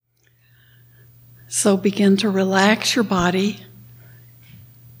So begin to relax your body.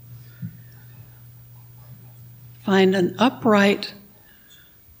 Find an upright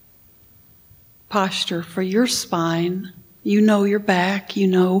posture for your spine. You know your back, you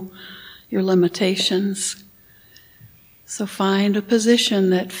know your limitations. So find a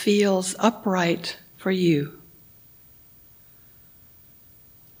position that feels upright for you.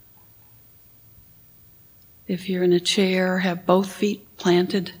 If you're in a chair, have both feet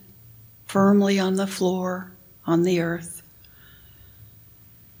planted firmly on the floor, on the earth.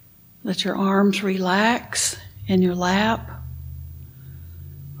 Let your arms relax in your lap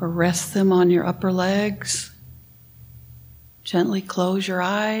or rest them on your upper legs. Gently close your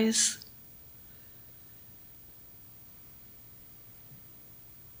eyes.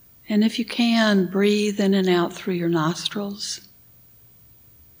 And if you can, breathe in and out through your nostrils.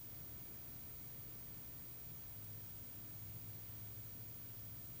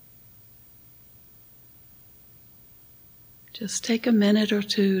 Just take a minute or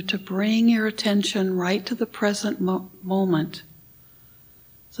two to bring your attention right to the present moment.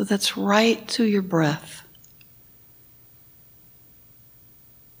 So that's right to your breath.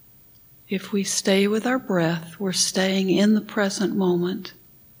 If we stay with our breath, we're staying in the present moment.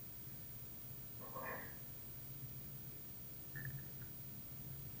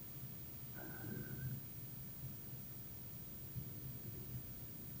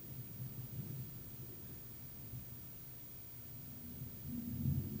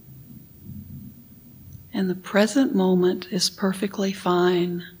 And the present moment is perfectly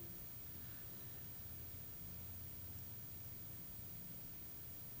fine.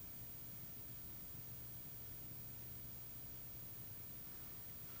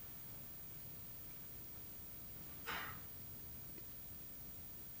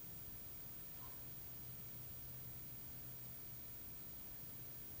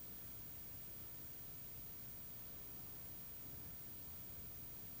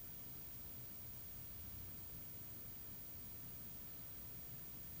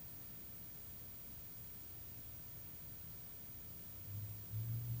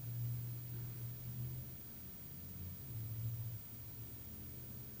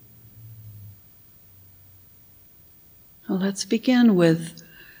 Well, let's begin with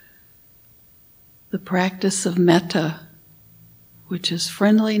the practice of metta, which is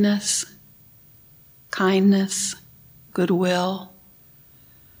friendliness, kindness, goodwill.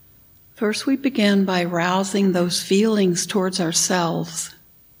 First, we begin by rousing those feelings towards ourselves,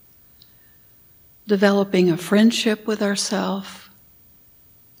 developing a friendship with ourselves,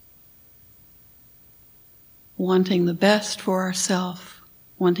 wanting the best for ourselves,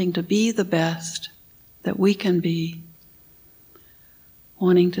 wanting to be the best that we can be,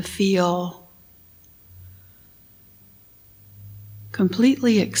 wanting to feel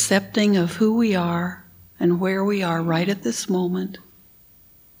completely accepting of who we are and where we are right at this moment.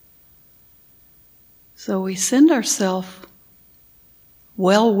 So we send ourselves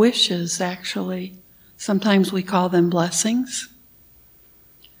well wishes, actually. Sometimes we call them blessings.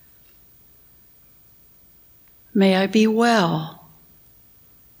 May I be well.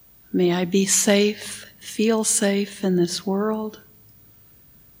 May I be safe, feel safe in this world.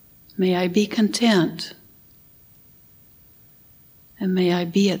 May I be content. And may I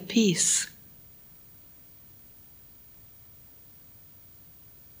be at peace.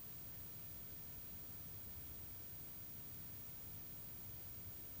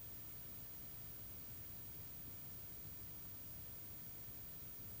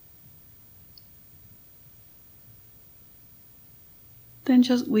 Then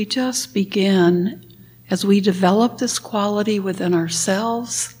we just begin as we develop this quality within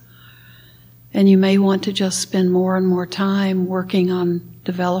ourselves. And you may want to just spend more and more time working on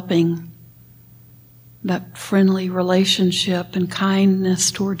developing that friendly relationship and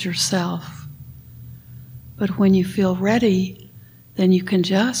kindness towards yourself. But when you feel ready, then you can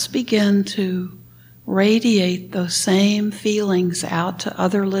just begin to radiate those same feelings out to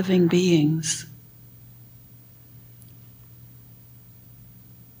other living beings.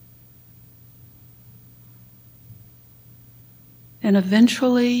 And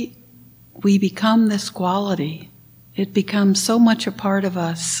eventually, we become this quality. It becomes so much a part of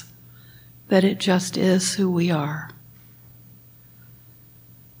us that it just is who we are.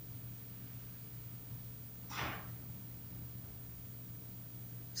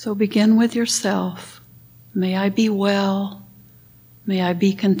 So begin with yourself. May I be well. May I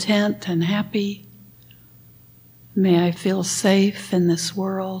be content and happy. May I feel safe in this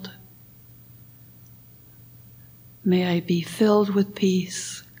world. May I be filled with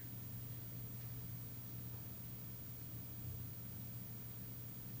peace.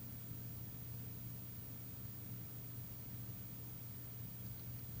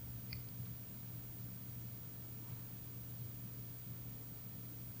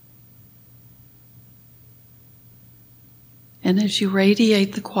 And as you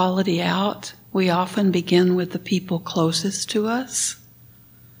radiate the quality out, we often begin with the people closest to us.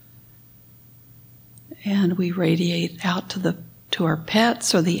 And we radiate out to our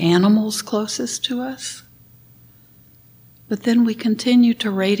pets or the animals closest to us. But then we continue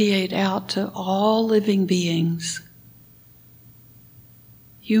to radiate out to all living beings,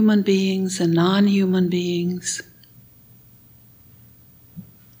 human beings and non-human beings,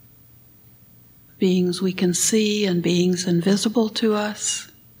 beings we can see and beings invisible to us.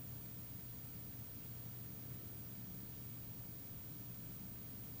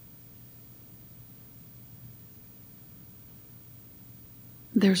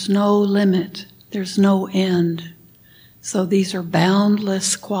 There's no limit, there's no end. So these are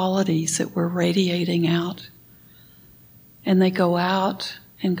boundless qualities that we're radiating out. And they go out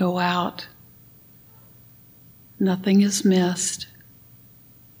and go out. Nothing is missed.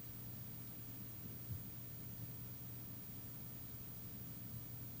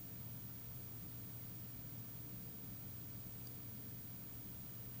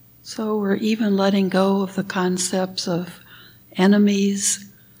 So we're even letting go of the concepts of enemies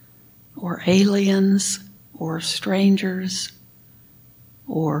or aliens or strangers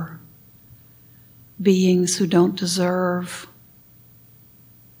or beings who don't deserve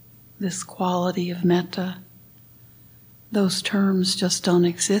this quality of metta. Those terms just don't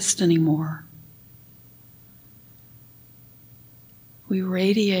exist anymore. We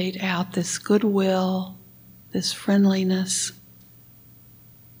radiate out this goodwill, this friendliness,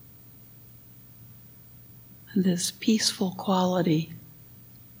 and this peaceful quality.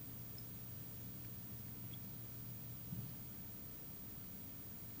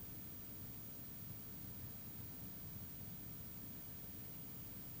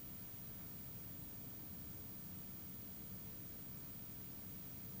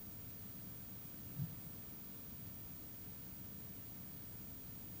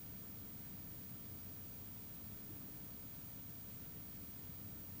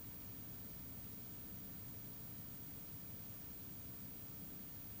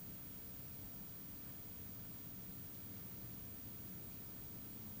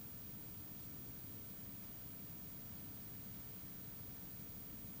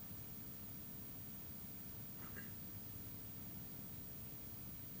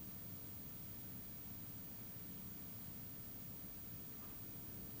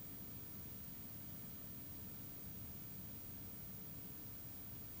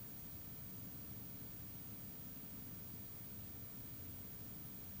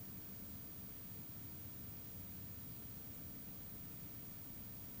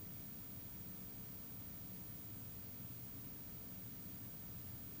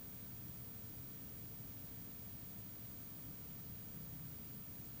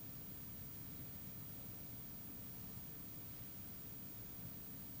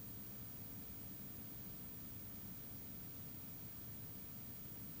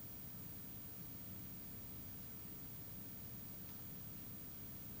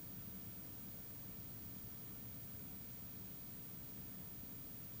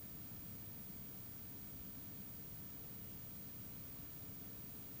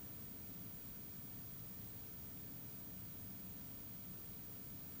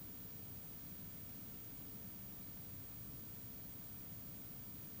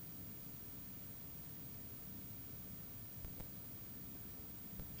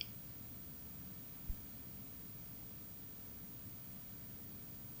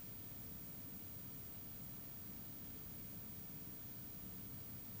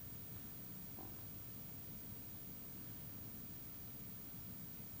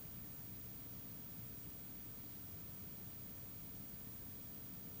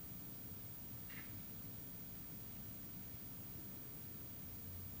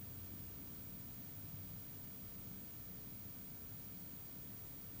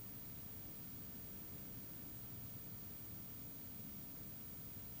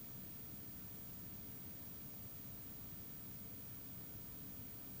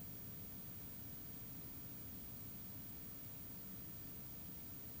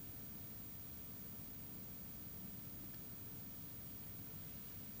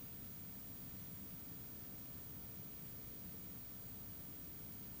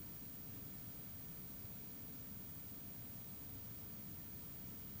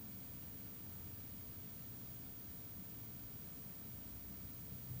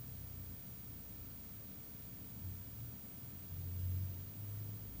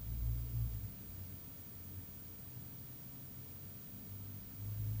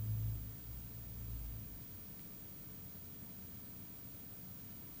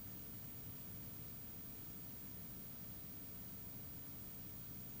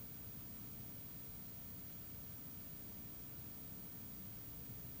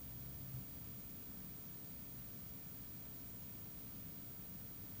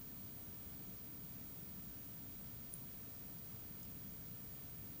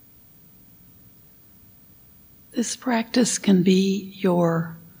 This practice can be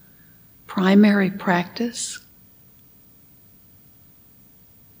your primary practice.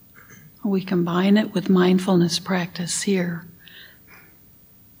 We combine it with mindfulness practice here.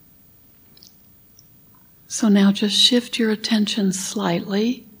 So now just shift your attention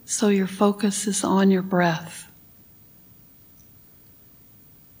slightly so your focus is on your breath.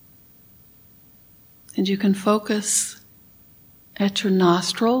 And you can focus at your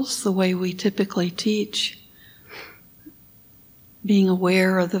nostrils the way we typically teach, being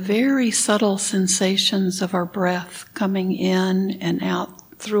aware of the very subtle sensations of our breath coming in and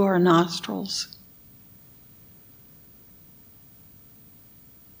out through our nostrils.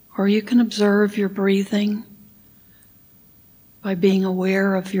 Or you can observe your breathing by being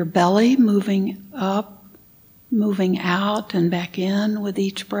aware of your belly moving up, moving out and back in with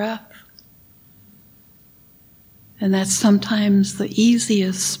each breath. And that's sometimes the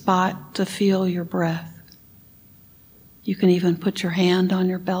easiest spot to feel your breath. You can even put your hand on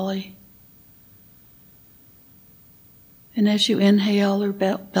your belly. And as you inhale, your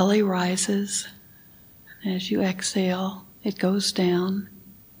belly rises. And as you exhale, it goes down.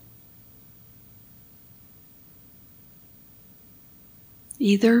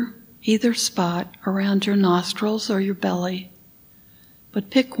 Either spot around your nostrils or your belly.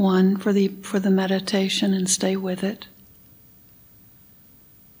 But pick one for the meditation and stay with it.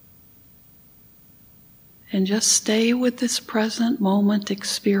 And just stay with this present moment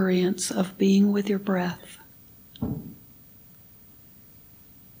experience of being with your breath.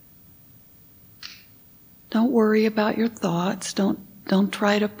 Don't worry about your thoughts. Don't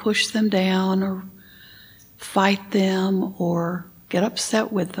try to push them down or fight them or get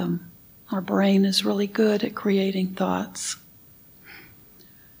upset with them. Our brain is really good at creating thoughts.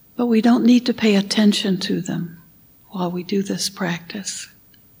 But we don't need to pay attention to them while we do this practice.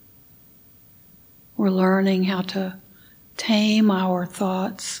 We're learning how to tame our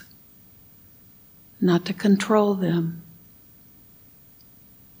thoughts, not to control them.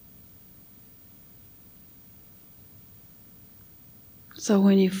 So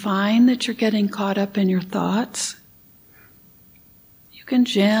when you find that you're getting caught up in your thoughts, you can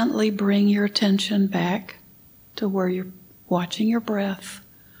gently bring your attention back to where you're watching your breath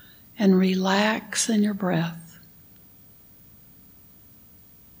and relax in your breath.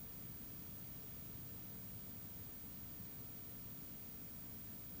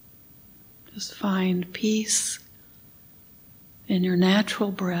 Just find peace in your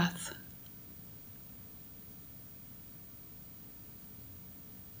natural breath.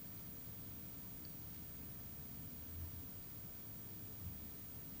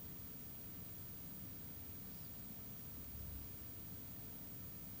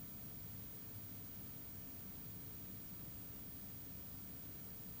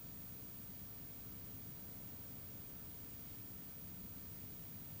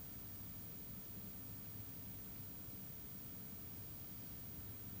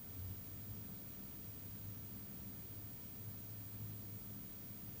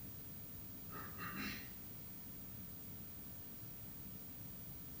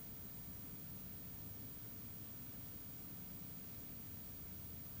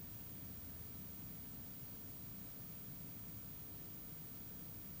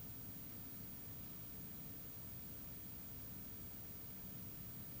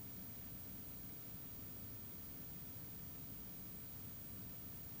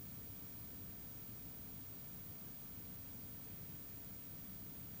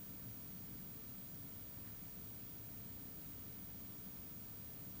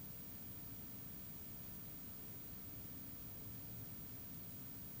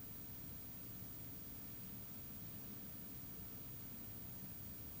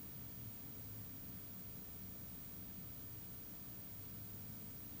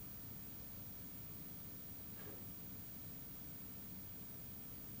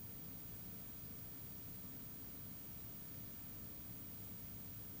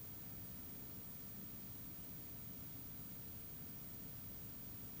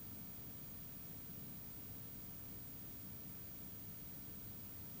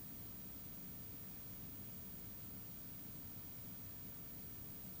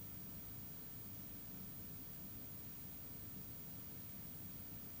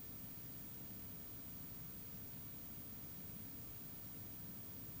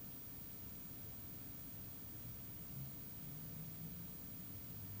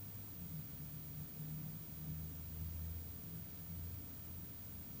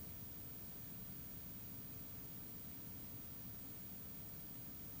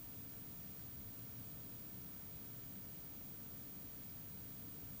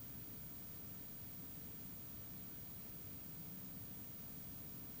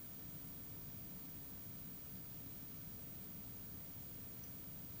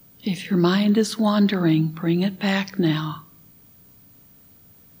 If your mind is wandering, bring it back now.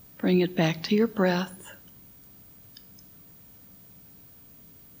 Bring it back to your breath.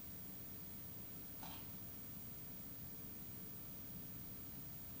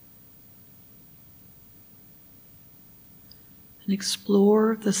 And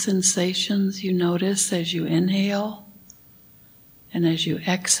explore the sensations you notice as you inhale and as you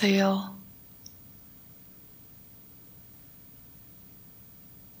exhale.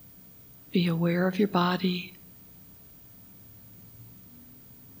 Be aware of your body.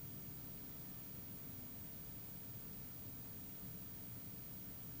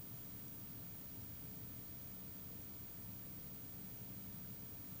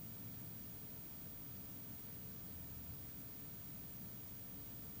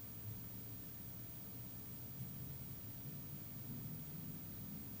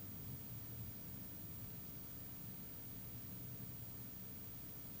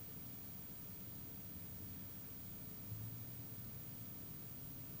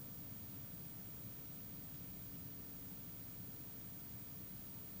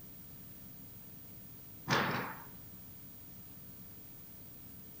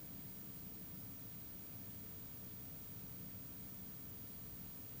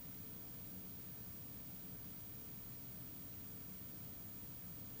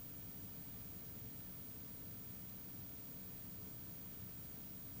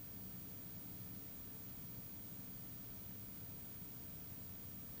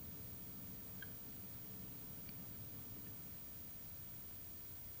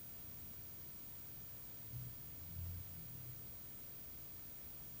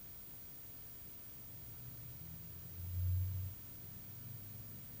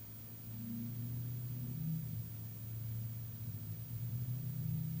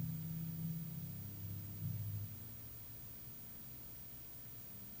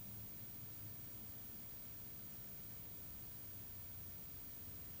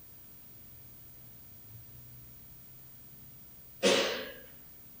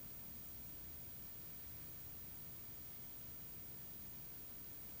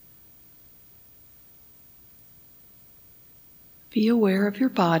 Be aware of your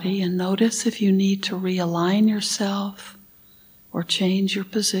body and notice if you need to realign yourself or change your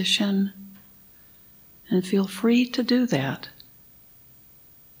position, and feel free to do that.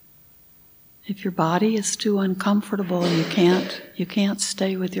 If your body is too uncomfortable, you can't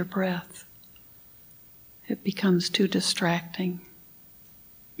stay with your breath. It becomes too distracting.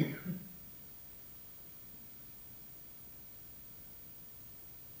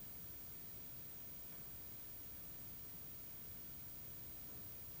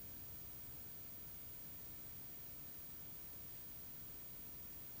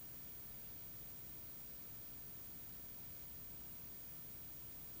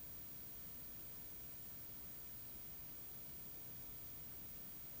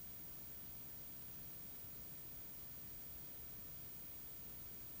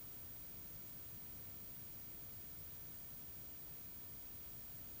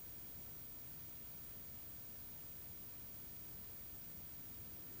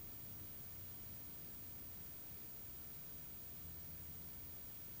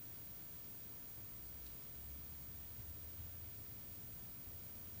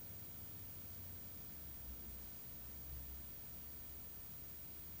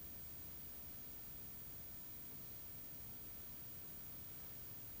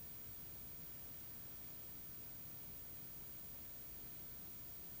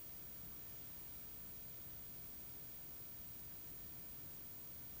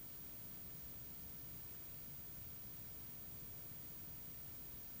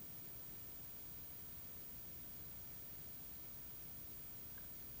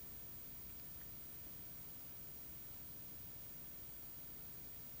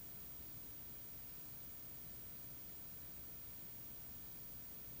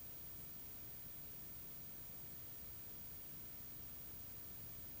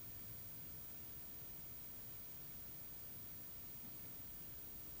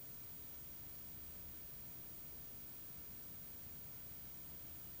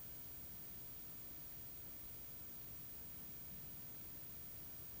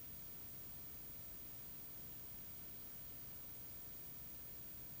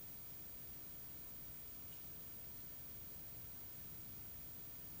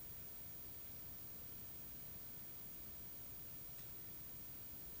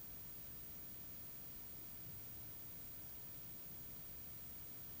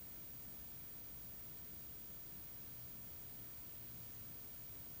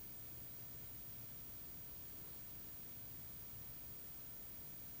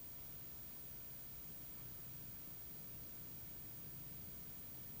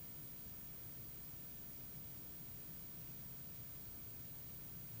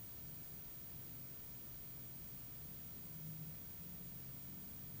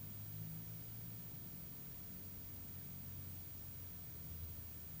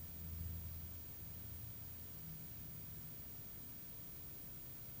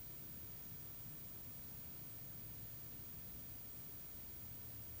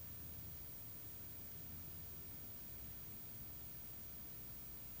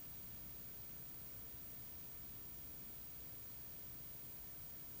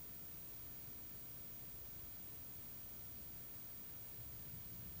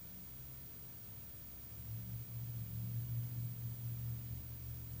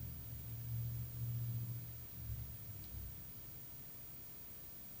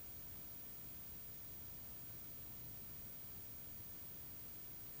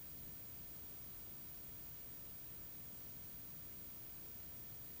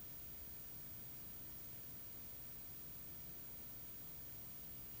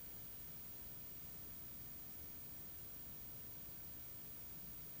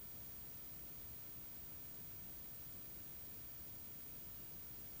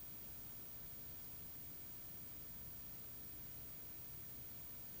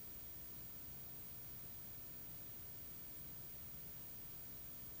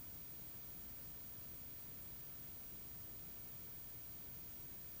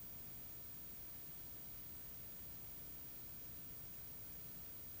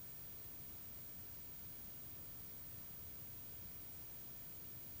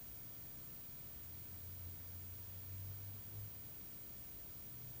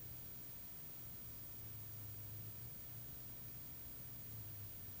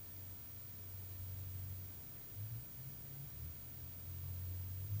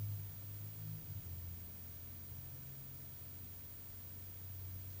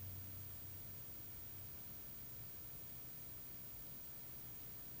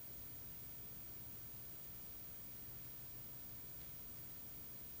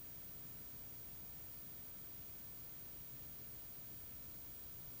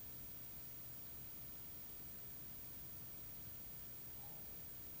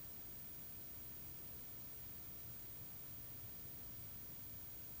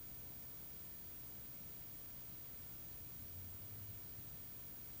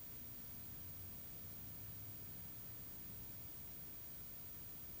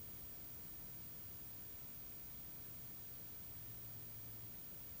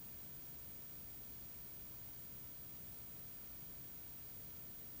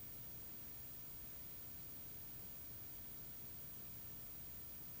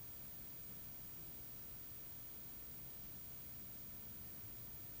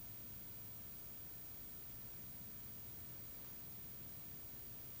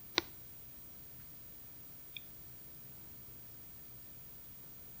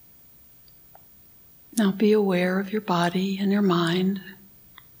 Now be aware of your body and your mind.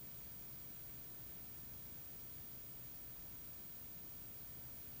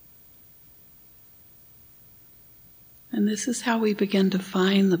 And this is how we begin to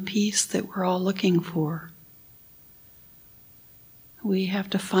find the peace that we're all looking for. We have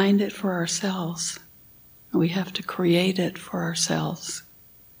to find it for ourselves. We have to create it for ourselves.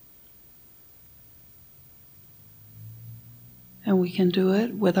 And we can do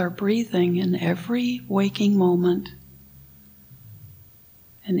it with our breathing in every waking moment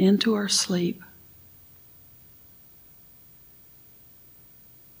and into our sleep.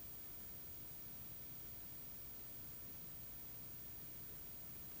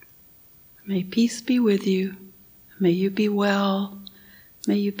 May peace be with you. May you be well.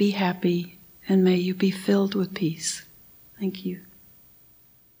 May you be happy. And may you be filled with peace. Thank you.